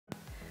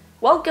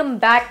Welcome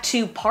back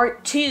to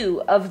part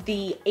 2 of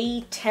the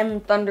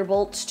A-10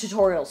 Thunderbolt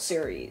tutorial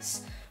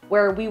series,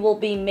 where we will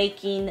be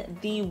making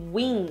the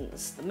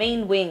wings, the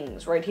main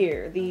wings right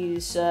here,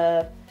 these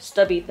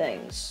stubby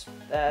things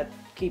that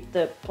keep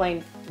the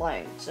plane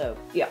flying. So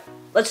yeah,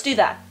 let's do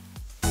that.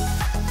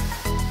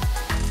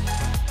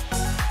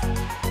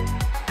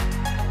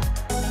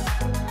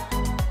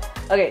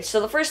 Okay, so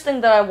the first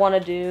thing that I want to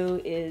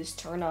do is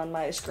turn on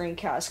my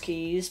screencast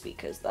keys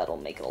because that'll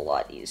make it a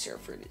lot easier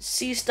for you to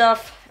see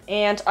stuff.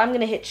 And I'm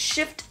going to hit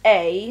Shift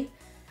A,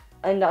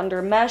 and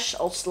under Mesh,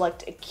 I'll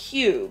select a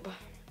cube.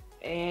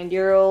 And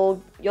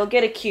you'll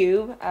get a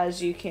cube,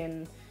 as you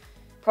can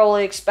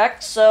probably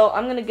expect. So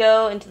I'm going to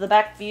go into the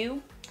back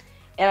view,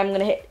 and I'm going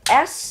to hit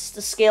S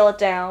to scale it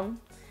down.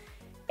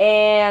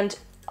 And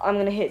I'm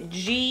going to hit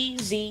G,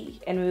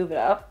 Z, and move it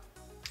up.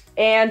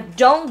 And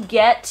don't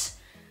get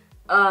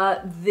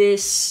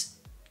this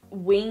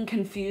wing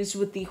confused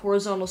with the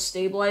horizontal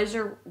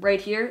stabilizer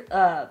right here,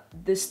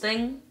 this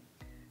thing,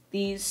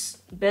 these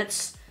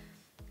bits,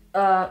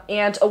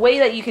 and a way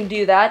that you can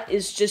do that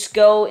is just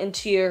go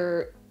into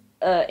your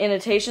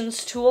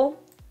annotations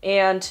tool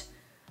and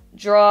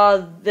draw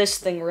this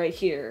thing right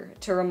here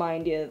to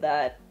remind you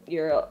that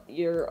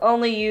you're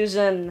only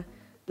using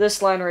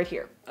this line right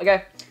here.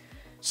 Okay,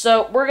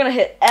 so we're gonna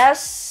hit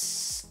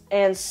S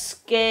and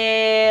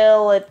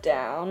scale it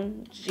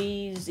down.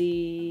 G,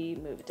 Z,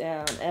 move it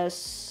down,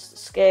 S,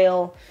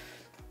 scale.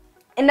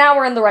 And now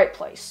we're in the right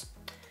place.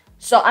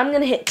 So I'm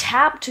gonna hit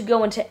Tab to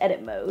go into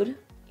edit mode.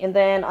 And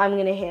then I'm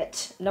gonna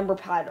hit number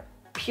pad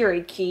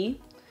period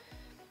key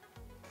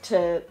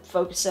to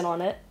focus in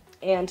on it.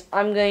 And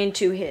I'm going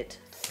to hit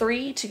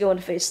 3 to go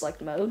into face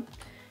select mode.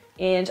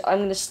 And I'm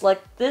gonna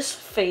select this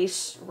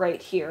face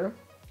right here.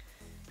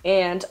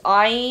 And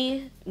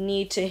I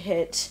need to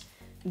hit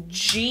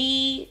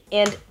G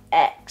and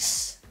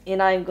X,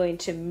 and I'm going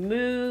to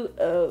move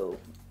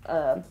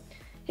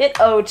hit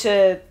O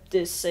to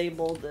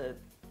disable the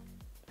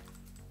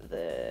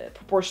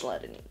proportional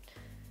editing.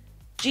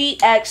 G,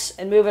 X,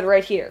 and move it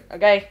right here,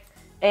 okay?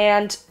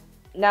 And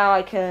now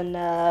I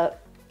can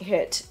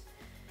hit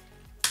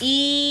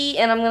E,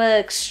 and I'm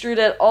gonna extrude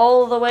it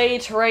all the way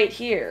to right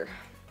here.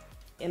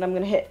 And I'm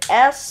gonna hit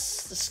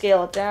S to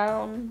scale it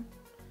down,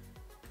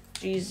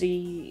 G,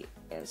 Z,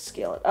 and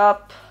scale it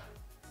up.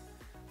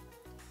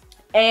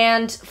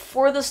 And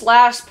for this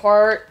last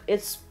part,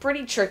 it's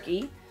pretty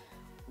tricky.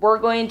 We're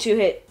going to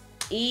hit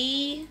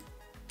E,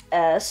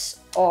 S,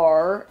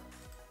 R,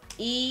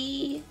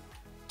 E,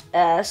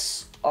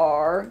 S,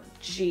 R,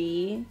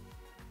 G,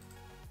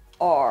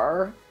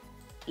 R,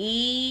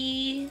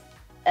 E,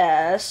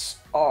 S,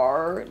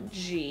 R,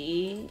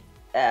 G,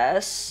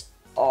 S,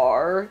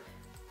 R,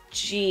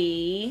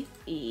 G,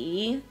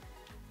 E,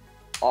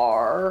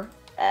 R,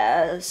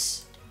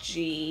 S,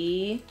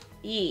 G,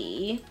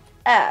 E,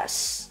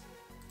 S.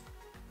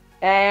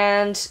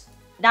 And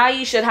now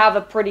you should have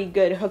a pretty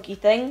good hooky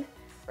thing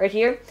right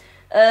here.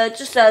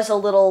 Just as a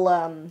little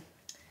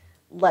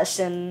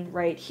lesson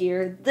right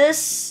here.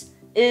 This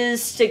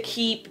is to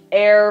keep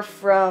air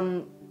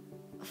from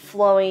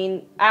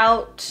flowing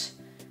out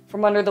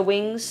from under the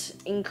wings,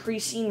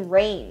 increasing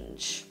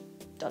range.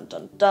 Dun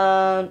dun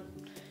dun.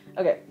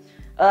 Okay.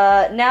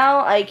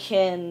 Now I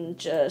can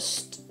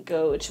just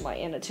go to my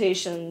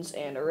annotations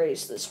and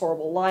erase this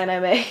horrible line I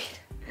made.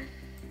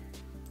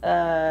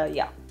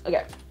 Yeah.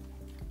 Okay.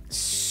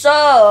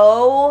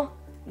 So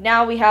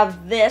now we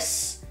have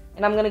this,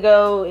 and I'm gonna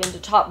go into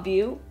top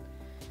view.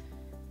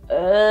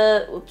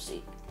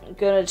 Whoopsie.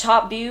 Go to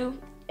top view,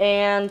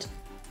 and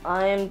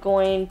I'm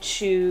going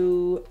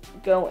to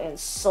go and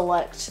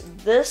select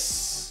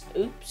this.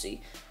 Oopsie.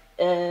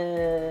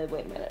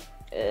 Wait a minute.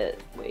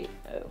 Wait.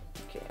 Oh.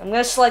 Okay. I'm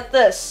gonna select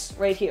this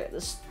right here,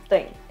 this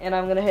thing, and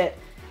I'm gonna hit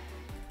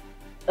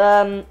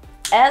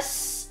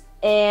S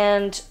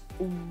and.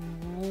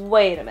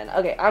 Wait a minute.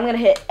 Okay, I'm gonna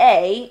hit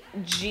A,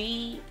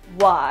 G,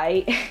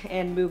 Y,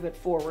 and move it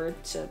forward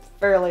to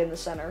fairly in the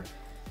center.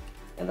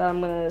 And then I'm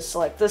gonna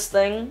select this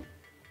thing.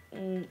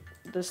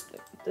 This.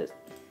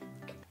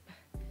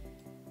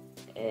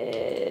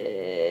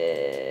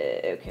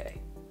 Okay.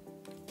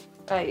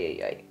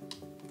 Okay,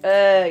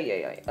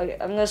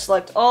 I'm gonna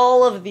select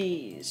all of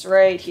these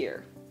right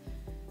here.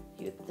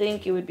 You'd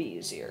think it would be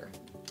easier,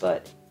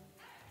 but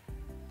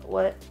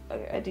what?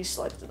 Okay, I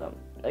deselected them.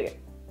 Okay.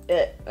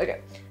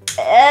 Okay.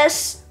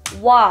 S,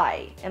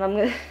 Y, and I'm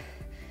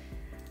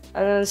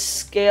gonna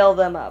scale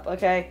them up,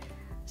 okay?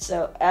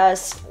 So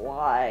S,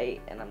 Y,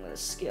 and I'm gonna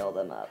scale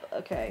them up,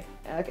 okay?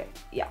 Okay,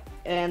 yeah.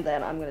 And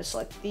then I'm gonna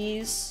select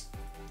these.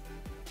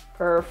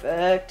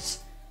 Perfect.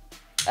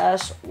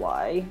 S,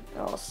 Y,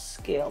 and I'll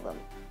scale them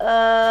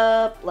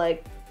up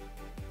like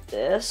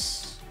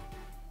this.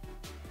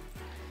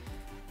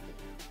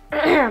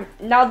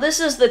 Now this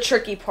is the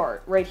tricky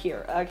part right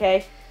here,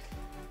 okay?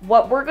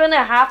 What we're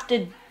gonna have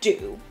to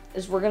do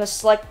is we're gonna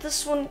select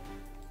this one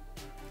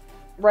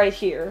right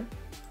here,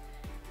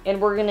 and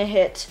we're gonna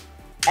hit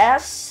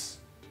S,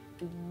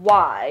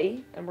 Y,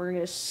 and we're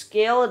gonna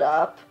scale it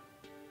up.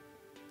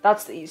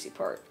 That's the easy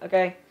part,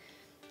 okay?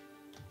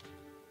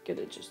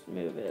 Gonna just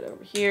move it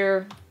over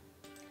here.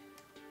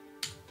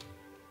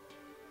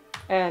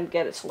 And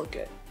get it to look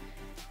good.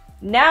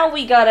 Now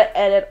we gotta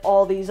edit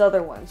all these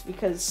other ones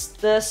because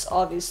this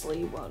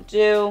obviously won't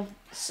do.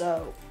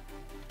 So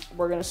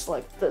we're gonna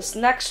select this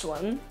next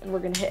one and we're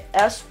gonna hit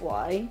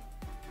SY,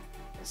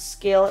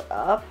 scale it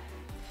up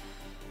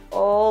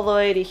all the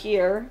way to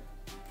here.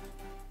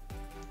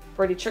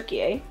 Pretty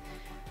tricky, eh?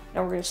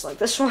 Now we're gonna select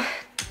this one,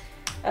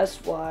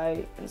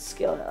 SY, and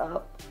scale it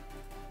up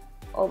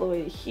all the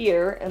way to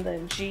here, and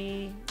then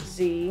G,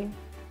 Z,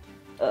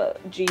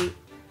 G,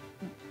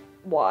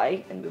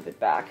 Y, and move it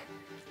back.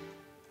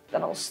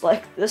 Then I'll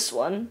select this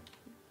one,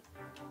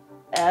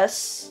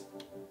 S,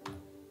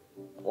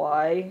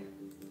 Y,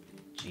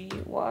 G,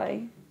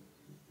 Y,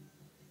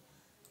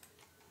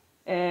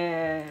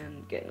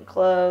 and getting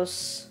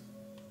close,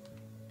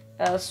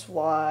 S,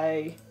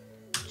 Y,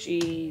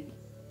 G,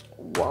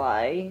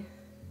 Y,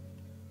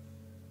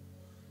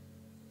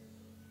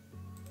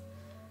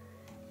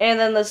 and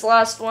then this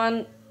last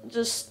one,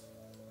 just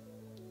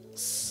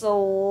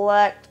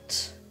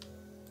select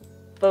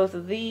both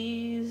of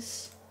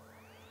these,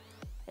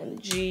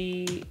 and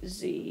G,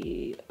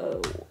 Z,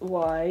 O,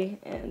 Y,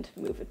 and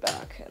move it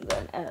back, and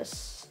then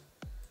S,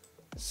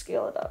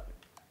 scale it up.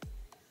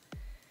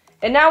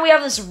 And now we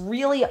have this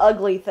really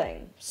ugly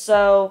thing.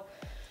 So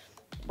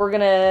we're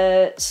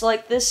gonna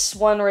select this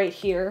one right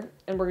here,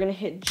 and we're gonna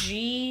hit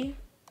G,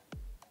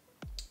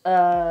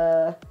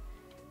 and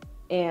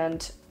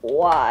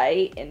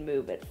Y, and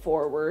move it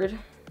forward.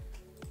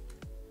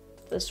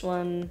 This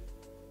one,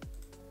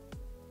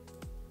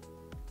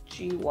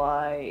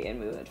 GY, and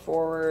move it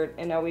forward,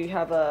 and now we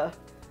have a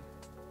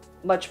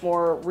much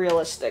more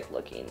realistic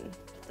looking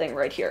thing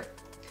right here.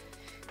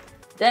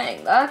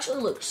 Dang, that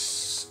actually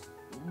looks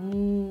a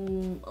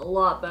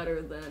lot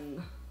better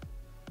than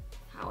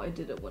how I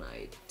did it when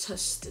I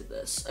tested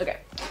this. Okay,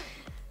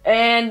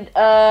 and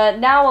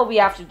now what we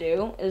have to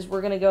do is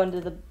we're gonna go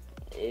into the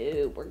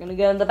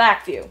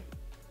back view,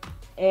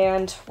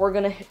 and we're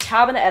gonna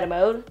tab into edit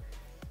mode,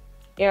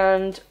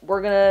 and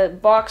we're gonna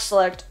box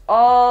select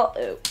all.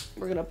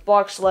 We're gonna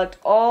box select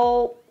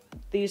all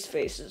these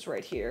faces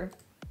right here,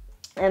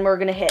 and we're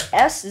gonna hit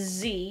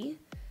SZ,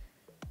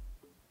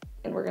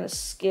 and we're gonna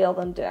scale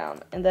them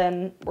down, and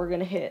then we're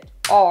gonna hit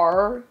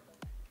R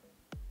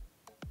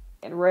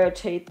and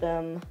rotate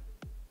them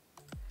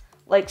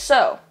like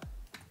so.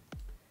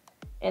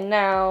 And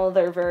now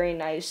they're very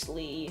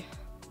nicely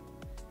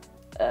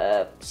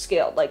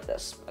scaled like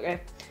this.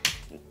 Okay.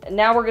 And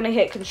now we're gonna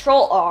hit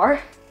Control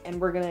R, and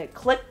we're gonna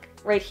click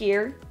right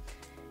here,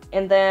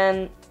 and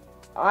then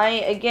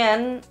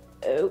I'm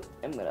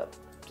gonna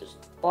just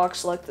box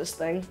select this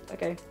thing.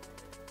 Okay,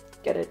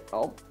 get it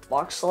all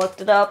box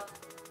selected up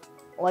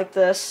like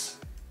this,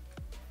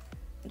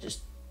 and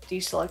just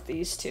deselect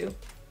these two.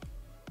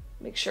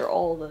 Make sure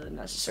all the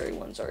necessary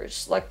ones are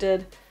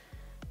selected.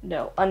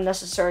 No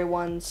unnecessary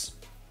ones,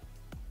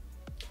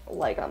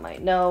 like I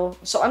might know.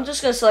 So I'm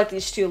just gonna select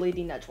these two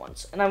leading edge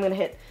ones, and I'm gonna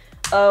hit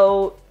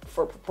O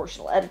for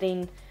proportional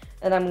editing,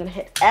 and I'm gonna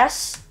hit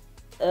S,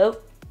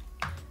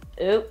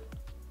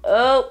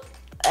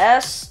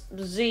 S,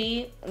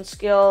 Z, and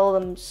scale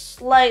them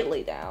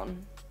slightly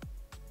down.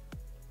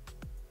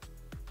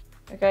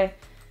 Okay,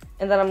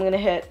 and then I'm gonna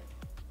hit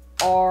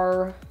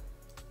R,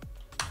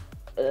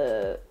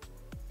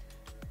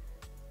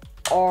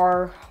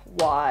 R,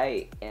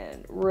 Y,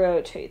 and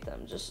rotate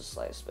them just a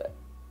slight bit.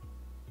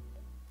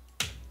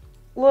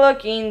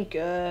 Looking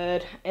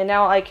good. And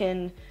now I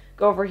can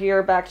go over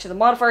here back to the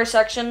modifier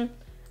section,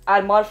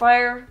 add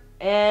modifier,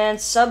 and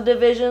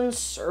subdivision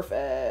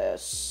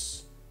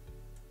surface.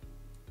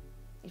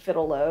 If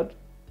it'll load.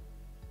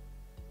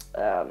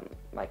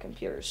 My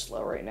computer's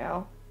slow right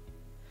now.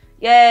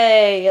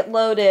 Yay, it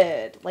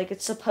loaded like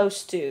it's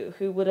supposed to.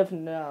 Who would have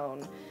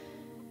known?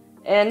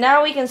 And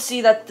now we can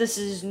see that this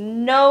is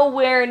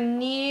nowhere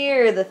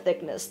near the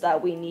thickness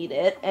that we need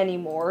it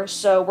anymore.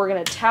 So we're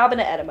gonna tab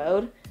into edit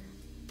mode,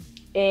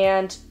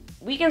 and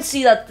we can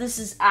see that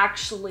this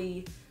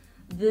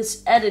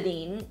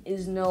editing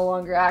is no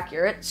longer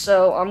accurate.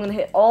 So I'm gonna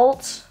hit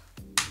Alt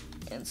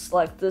and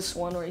select this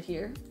one right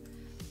here.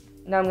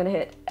 Now I'm gonna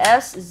hit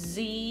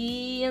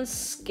SZ and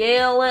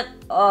scale it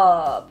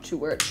up to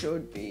where it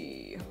should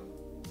be,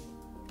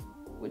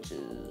 which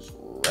is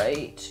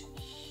right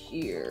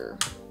here.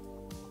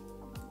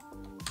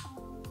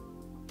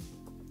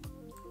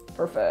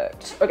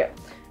 Perfect. Okay,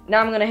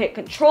 now I'm gonna hit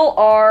Control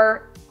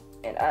R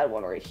and add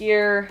one right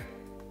here.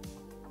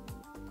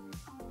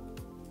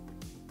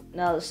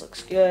 Now this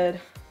looks good.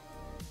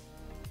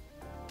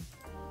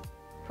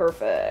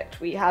 Perfect.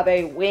 We have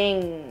a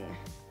wing.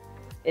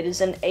 It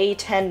is an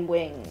A-10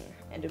 wing,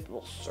 and it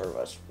will serve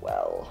us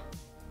well.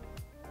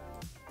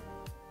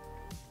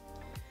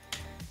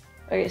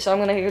 Okay, so I'm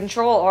gonna hit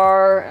Control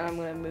R, and I'm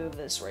gonna move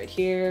this right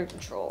here.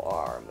 Control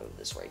R, move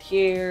this right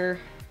here.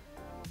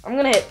 I'm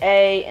gonna hit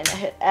A and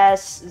hit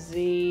S,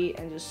 Z,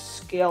 and just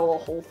scale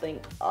the whole thing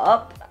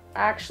up,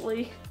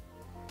 actually.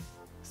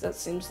 Because that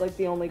seems like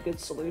the only good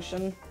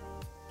solution.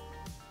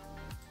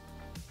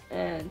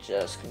 And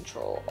just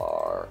Control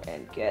R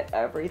and get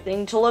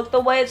everything to look the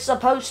way it's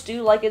supposed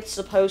to, like it's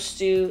supposed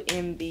to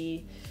in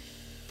the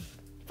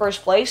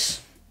first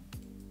place.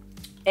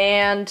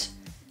 And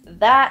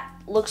that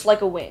looks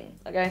like a wing,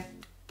 okay?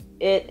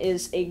 It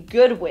is a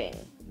good wing.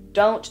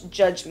 Don't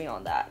judge me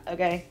on that,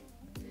 okay?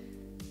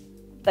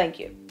 Thank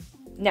you.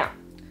 Now,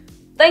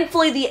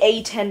 thankfully the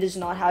A-10 does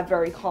not have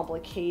very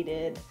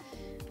complicated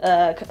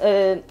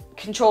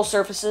control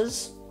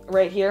surfaces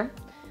right here.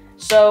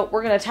 So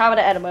we're going to tab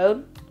into edit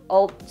mode,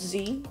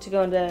 Alt-Z to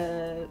go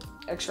into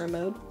X-ray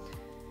mode.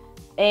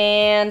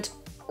 And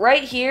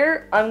right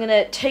here, I'm going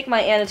to take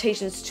my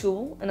annotations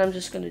tool and I'm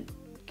just going to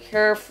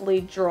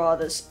carefully draw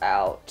this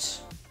out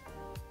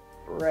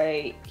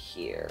right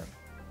here.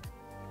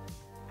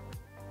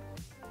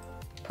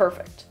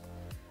 Perfect.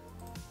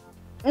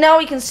 Now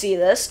we can see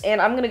this, and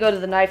I'm going to go to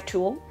the knife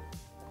tool,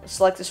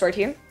 select this right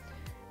here,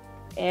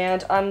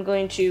 and I'm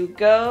going to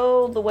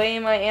go the way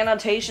my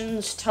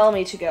annotations tell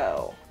me to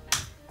go.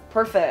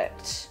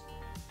 Perfect.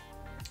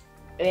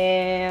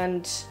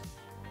 And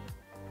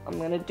I'm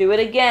going to do it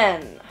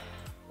again,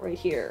 right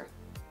here.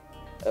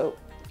 Oh,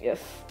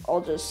 if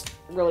I'll just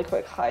really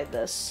quick hide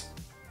this.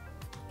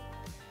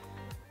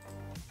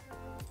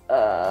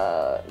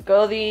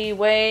 Go the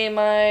way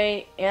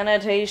my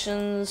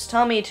annotations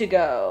tell me to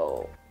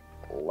go.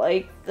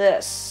 Like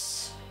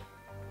this.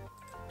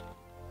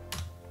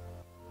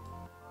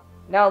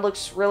 Now it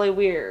looks really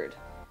weird.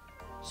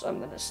 So I'm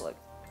gonna select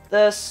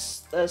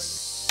this,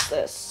 this,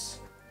 this.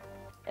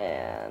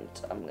 And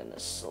I'm gonna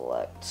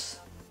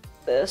select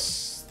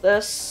this,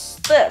 this,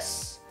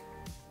 this.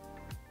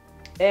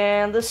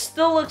 And this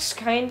still looks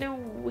kind of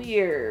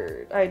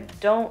weird. I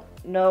don't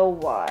know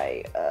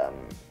why.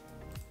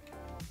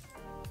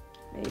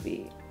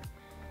 Maybe.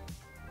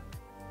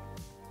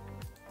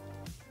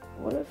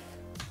 What if?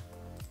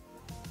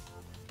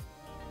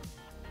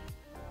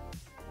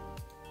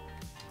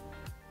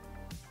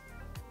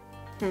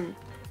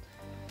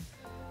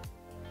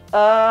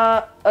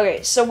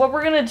 Okay, so what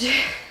we're gonna do,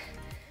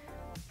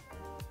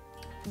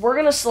 we're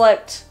gonna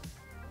select,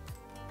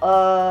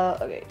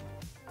 okay,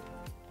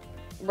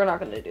 we're not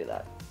gonna do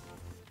that.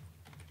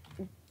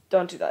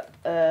 Don't do that.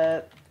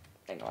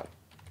 Hang on.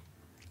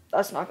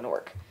 That's not gonna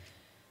work.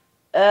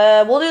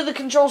 We'll do the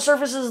control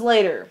surfaces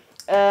later,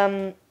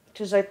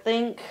 because I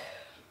think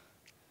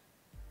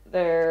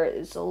there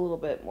is a little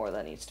bit more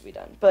that needs to be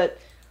done, but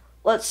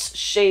let's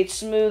shade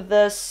smooth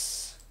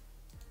this,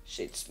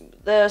 shade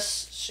smooth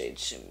this, shade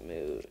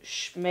smooth,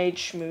 made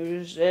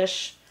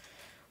schmooze-ish,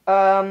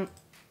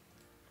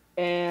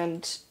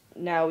 and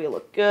now we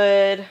look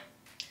good.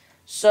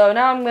 So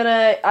now I'm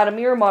gonna add a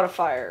mirror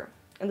modifier,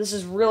 and this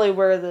is really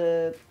where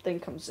the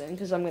thing comes in,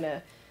 because I'm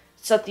gonna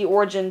set the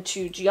origin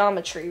to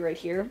geometry right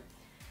here.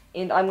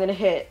 And I'm going to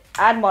hit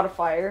Add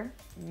Modifier,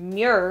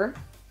 Mirror,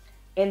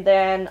 and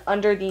then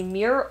under the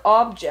Mirror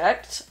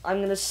Object, I'm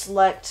going to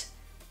select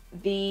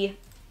the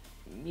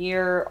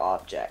Mirror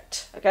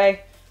Object,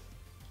 okay?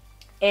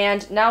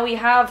 And now we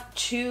have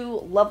two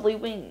lovely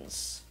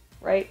wings,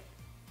 right?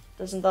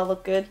 Doesn't that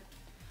look good?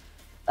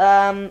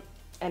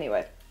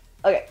 Anyway.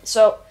 Okay,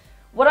 so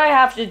what I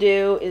have to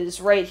do is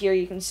right here,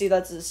 you can see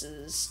that this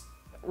is,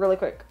 really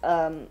quick,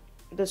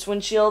 this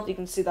windshield, you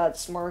can see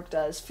that's marked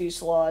as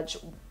fuselage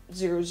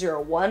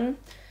 001.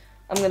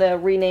 I'm going to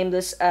rename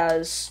this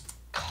as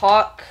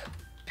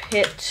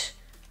Cockpit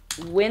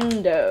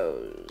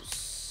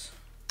Windows.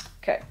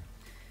 Okay.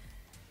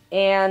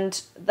 And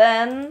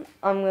then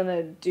I'm going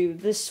to do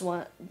this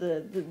one,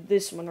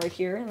 this one right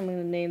here. I'm going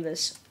to name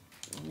this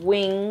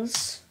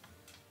Wings.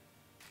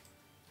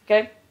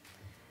 Okay.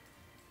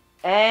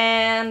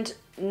 And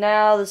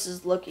now this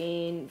is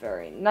looking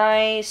very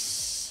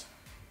nice.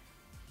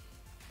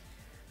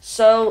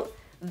 So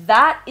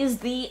that is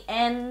the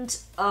end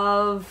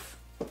of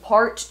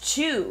part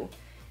 2,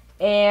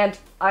 and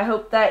I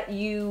hope that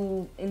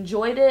you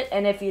enjoyed it,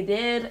 and if you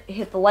did,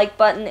 hit the like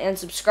button and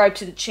subscribe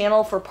to the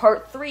channel for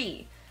part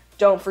 3.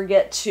 Don't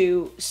forget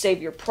to save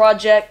your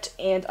project,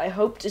 and I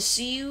hope to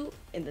see you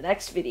in the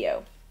next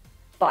video.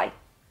 Bye.